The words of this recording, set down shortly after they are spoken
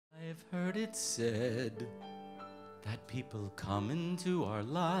I've heard it said that people come into our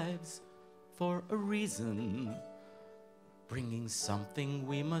lives for a reason, bringing something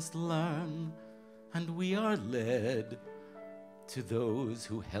we must learn, and we are led to those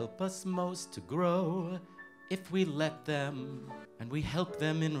who help us most to grow if we let them, and we help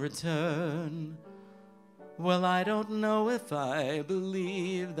them in return. Well, I don't know if I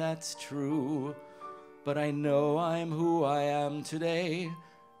believe that's true, but I know I'm who I am today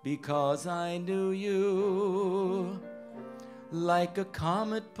because I knew you. Like a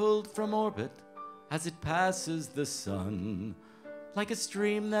comet pulled from orbit as it passes the sun, like a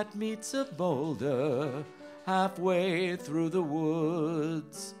stream that meets a boulder halfway through the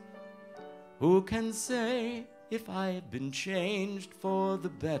woods. Who can say if I've been changed for the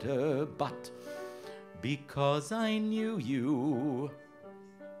better, but because I knew you,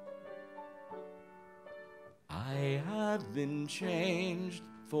 I have been changed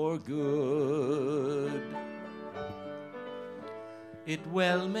for good. It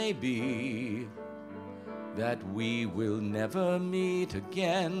well may be that we will never meet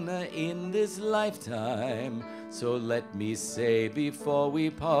again in this lifetime, so let me say before we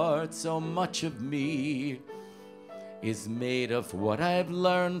part, so much of me is made of what I've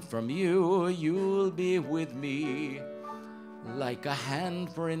learned from you. You'll be with me like a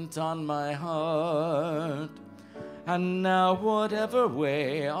handprint on my heart. And now whatever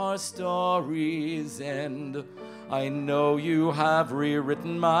way our stories end, I know you have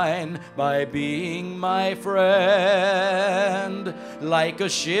rewritten mine by being my friend. Like a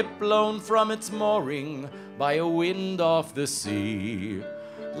ship blown from its mooring by a wind off the sea,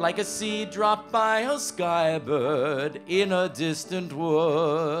 like a seed dropped by a skybird in a distant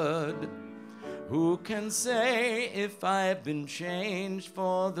wood. Who can say if I've been changed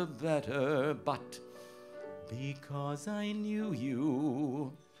for the better, but because I knew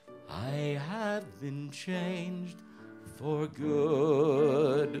you, I have been changed for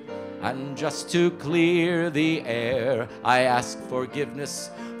good. And just to clear the air, I ask forgiveness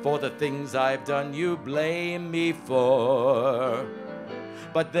for the things I've done you blame me for.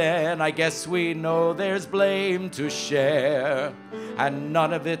 But then I guess we know there's blame to share, and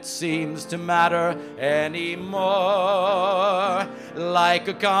none of it seems to matter anymore. Like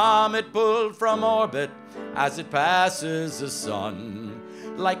a comet pulled from orbit as it passes the sun,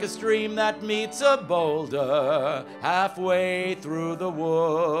 like a stream that meets a boulder halfway through the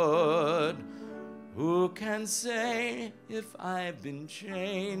wood. Who can say if I've been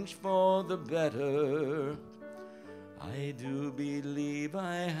changed for the better? I do believe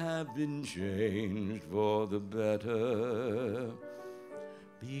I have been changed for the better,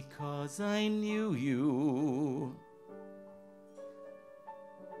 because I knew you.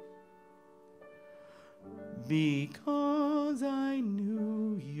 Because I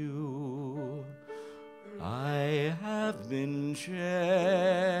knew you, I have been changed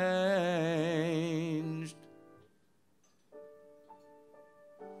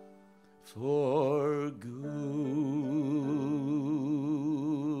for good.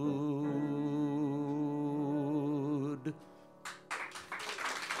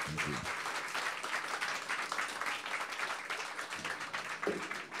 Thank you.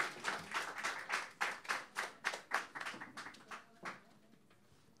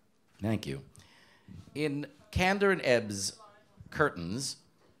 Thank you. In Candor and Ebb's Curtains,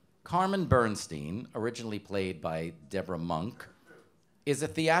 Carmen Bernstein, originally played by Deborah Monk, is a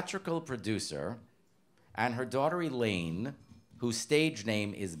theatrical producer, and her daughter Elaine, whose stage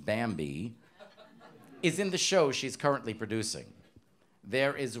name is Bambi, is in the show she's currently producing.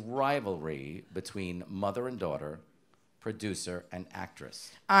 There is rivalry between mother and daughter, producer and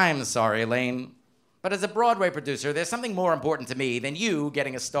actress. I'm sorry, Elaine, but as a Broadway producer, there's something more important to me than you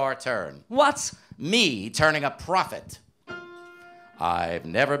getting a star turn. What? Me turning a profit. I've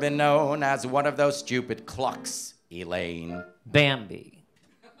never been known as one of those stupid clucks, Elaine. Bambi.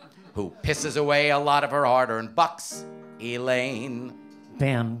 Who pisses away a lot of her hard-earned bucks, Elaine.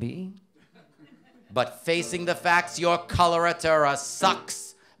 Bambi. But facing the facts, your coloratura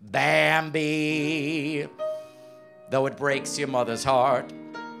sucks, Bambi. Though it breaks your mother's heart,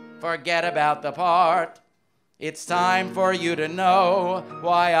 forget about the part. It's time for you to know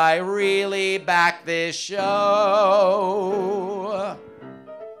why I really back this show.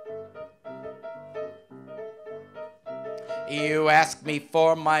 You ask me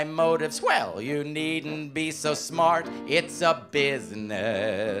for my motives. Well, you needn't be so smart. It's a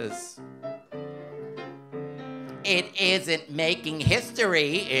business. It isn't making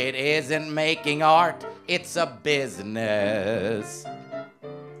history. It isn't making art. It's a business.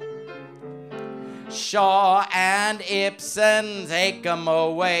 Shaw and Ibsen, take 'em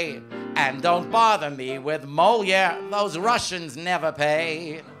away. And don't bother me with Molière, those Russians never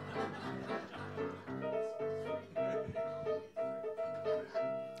pay.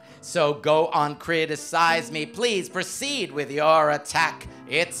 So go on, criticize me, please proceed with your attack.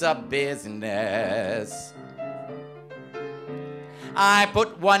 It's a business. I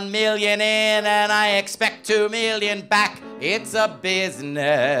put 1 million in and I expect 2 million back. It's a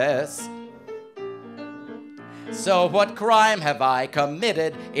business. So what crime have I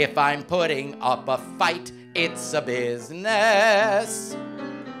committed if I'm putting up a fight? It's a business.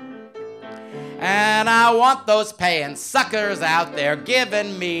 And I want those paying suckers out there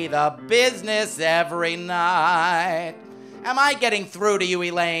giving me the business every night. Am I getting through to you,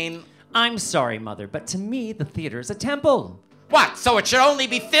 Elaine? I'm sorry, Mother, but to me, the theater's a temple. What, so it should only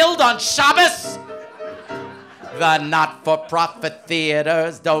be filled on Shabbos? The not-for-profit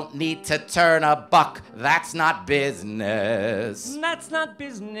theaters don't need to turn a buck. That's not business. That's not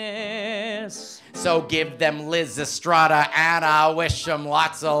business. So give them Liz Estrada and I'll wish them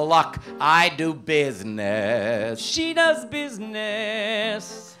lots of luck. I do business. She does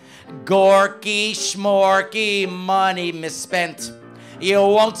business. Gorky, schmorky, money misspent. You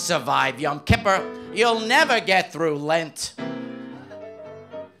won't survive Yom Kippur. You'll never get through Lent.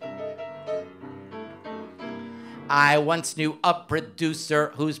 I once knew a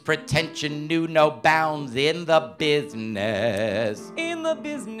producer whose pretension knew no bounds in the business. In the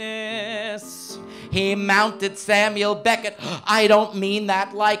business. He mounted Samuel Beckett. I don't mean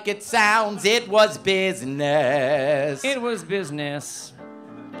that like it sounds. It was business. It was business.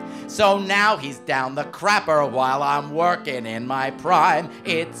 So now he's down the crapper while I'm working in my prime.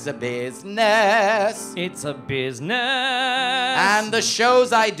 It's a business. It's a business. And the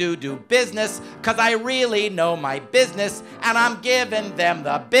shows I do business, 'cause I really know my business, and I'm giving them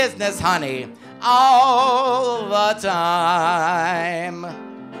the business, honey, all the time.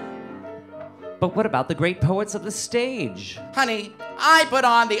 But what about the great poets of the stage? Honey, I put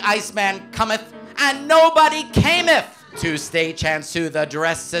on The Iceman Cometh, and nobody cameth. 2 stagehands to the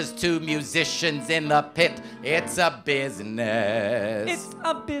dresses, 2 musicians in the pit. It's a business. It's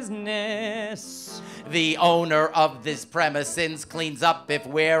a business. The owner of this premises cleans up if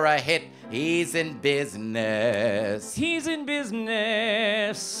we're a hit. He's in business. He's in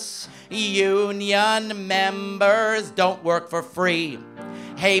business. Union members don't work for free.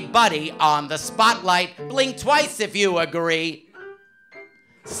 Hey, buddy, on the spotlight, blink twice if you agree.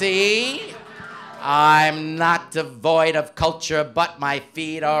 See? I'm not devoid of culture, but my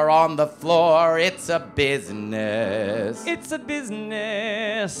feet are on the floor. It's a business. It's a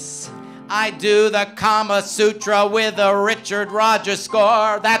business. I do the Kama Sutra with a Richard Rogers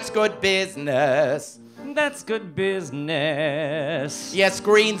score. That's good business. That's good business. Yes,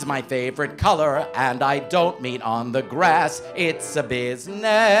 green's my favorite color, and I don't mean on the grass. It's a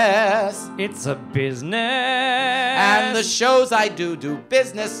business. It's a business. And the shows I do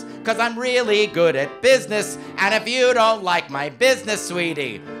business, 'cause I'm really good at business. And if you don't like my business,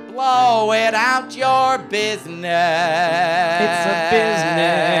 sweetie, blow it out your business. It's a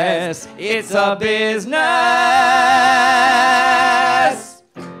business. It's a business.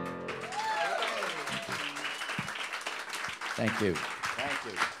 Thank you. Thank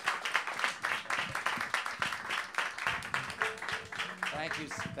you. Thank you.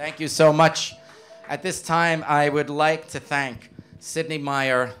 Thank you so much. At this time, I would like to thank Sidney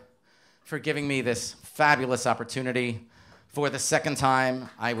Meyer for giving me this fabulous opportunity. For the second time,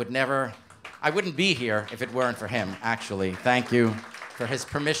 I wouldn't be here if it weren't for him, actually. Thank you for his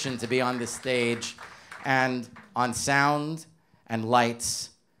permission to be on this stage and on sound and lights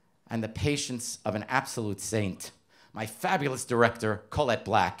and the patience of an absolute saint. My fabulous director, Colette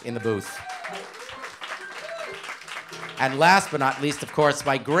Black, in the booth. And last but not least, of course,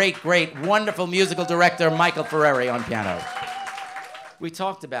 my great, great, wonderful musical director, Michael Ferreri, on piano. We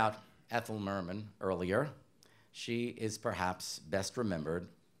talked about Ethel Merman earlier. She is perhaps best remembered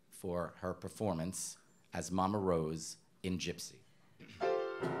for her performance as Mama Rose in Gypsy.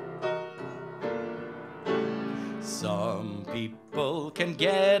 Some people can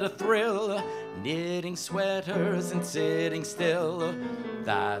get a thrill knitting sweaters and sitting still.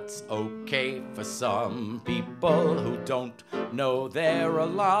 That's okay for some people who don't know they're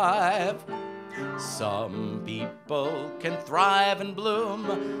alive. Some people can thrive and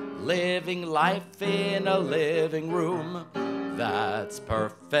bloom, living life in a living room. That's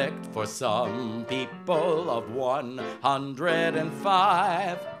perfect for some people of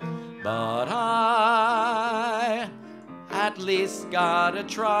 105. But I at least gotta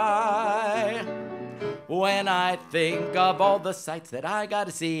try. when I think of all the sights that I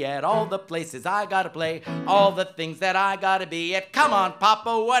gotta see at, all the places I gotta play, all the things that I gotta be at. Come on,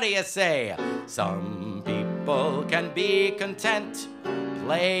 Papa, what do you say? Some people can be content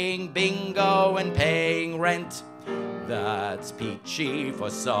playing bingo and paying rent. That's peachy for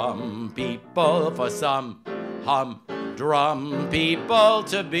some people, for some humdrum people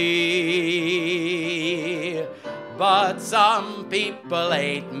to be. But some people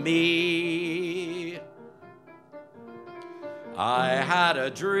ain't me. I had a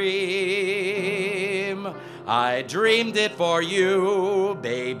dream, I dreamed it for you,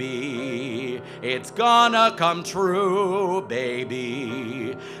 baby. It's gonna come true,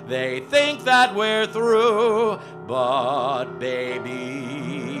 baby. They think that we're through, but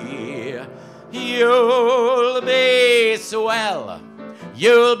baby, you'll be swell,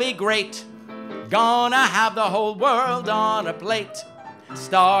 you'll be great. Gonna have the whole world on a plate.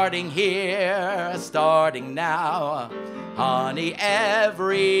 Starting here, starting now. Honey,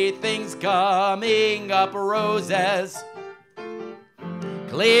 everything's coming up roses.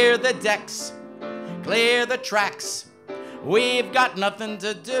 Clear the decks, clear the tracks. We've got nothing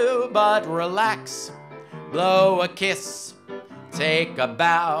to do but relax. Blow a kiss, take a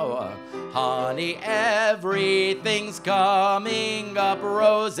bow. Honey, everything's coming up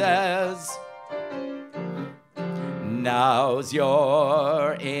roses. Now's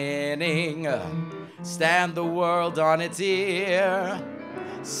your inning. Stand the world on its ear.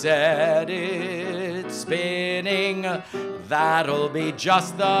 Set it spinning. That'll be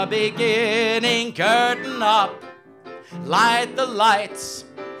just the beginning. Curtain up, light the lights.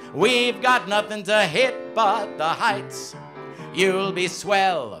 We've got nothing to hit but the heights. You'll be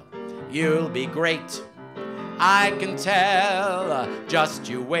swell, you'll be great. I can tell, just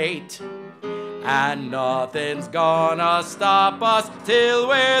you wait. And nothing's gonna stop us till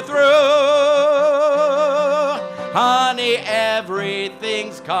we're through. Honey,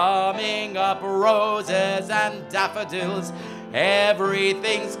 everything's coming up roses and daffodils.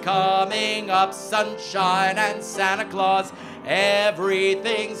 Everything's coming up sunshine and Santa Claus.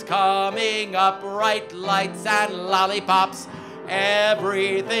 Everything's coming up bright lights and lollipops.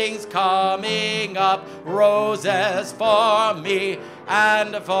 Everything's coming up roses for me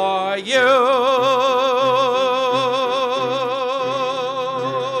and for you.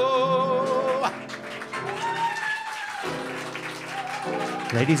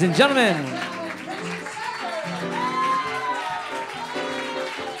 Ladies and gentlemen,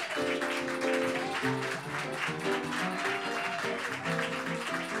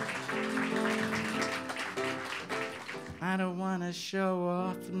 I don't want to show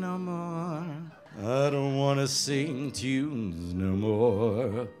off no more. I don't want to sing tunes no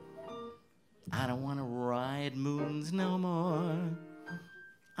more. I don't want to ride moons no more.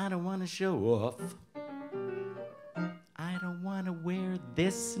 I don't want to show off. I don't want to wear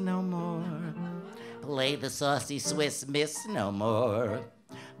this no more. Play the saucy Swiss Miss no more.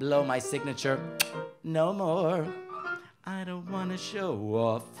 Blow my signature no more. I don't want to show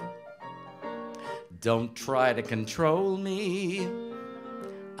off. Don't try to control me.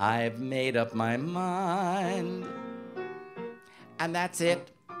 I've made up my mind. And that's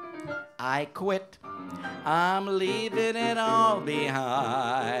it. I quit. I'm leaving it all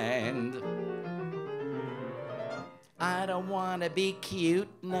behind. I don't want to be cute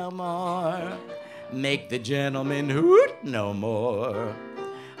no more. Make the gentleman hoot no more.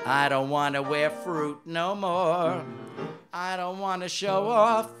 I don't want to wear fruit no more. I don't want to show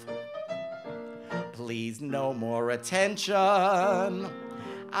off. Please, no more attention.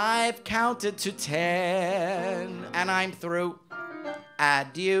 I've counted to 10 and I'm through.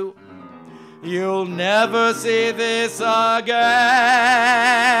 Adieu. You'll never see this again.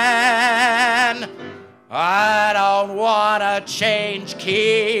 I don't wanna change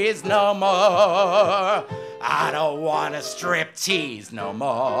keys no more. I don't wanna strip tease no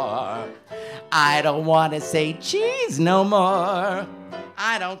more. I don't wanna say cheese no more.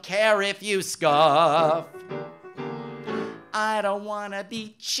 I don't care if you scoff. I don't wanna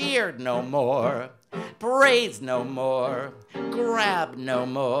be cheered no more. Praise no more. Grab no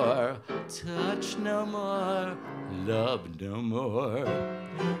more. Touch no more. Love no more.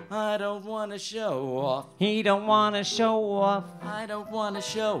 I don't wanna show off. he don't want to show off. I don't wanna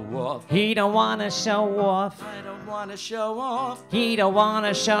show off. He don't want to show off. I don't wanna show off. He don't want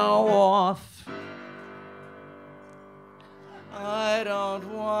to show off. I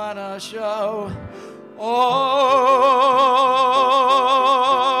don't wanna show off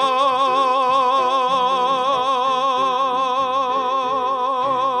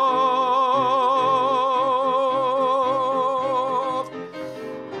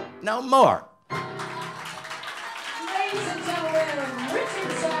no more.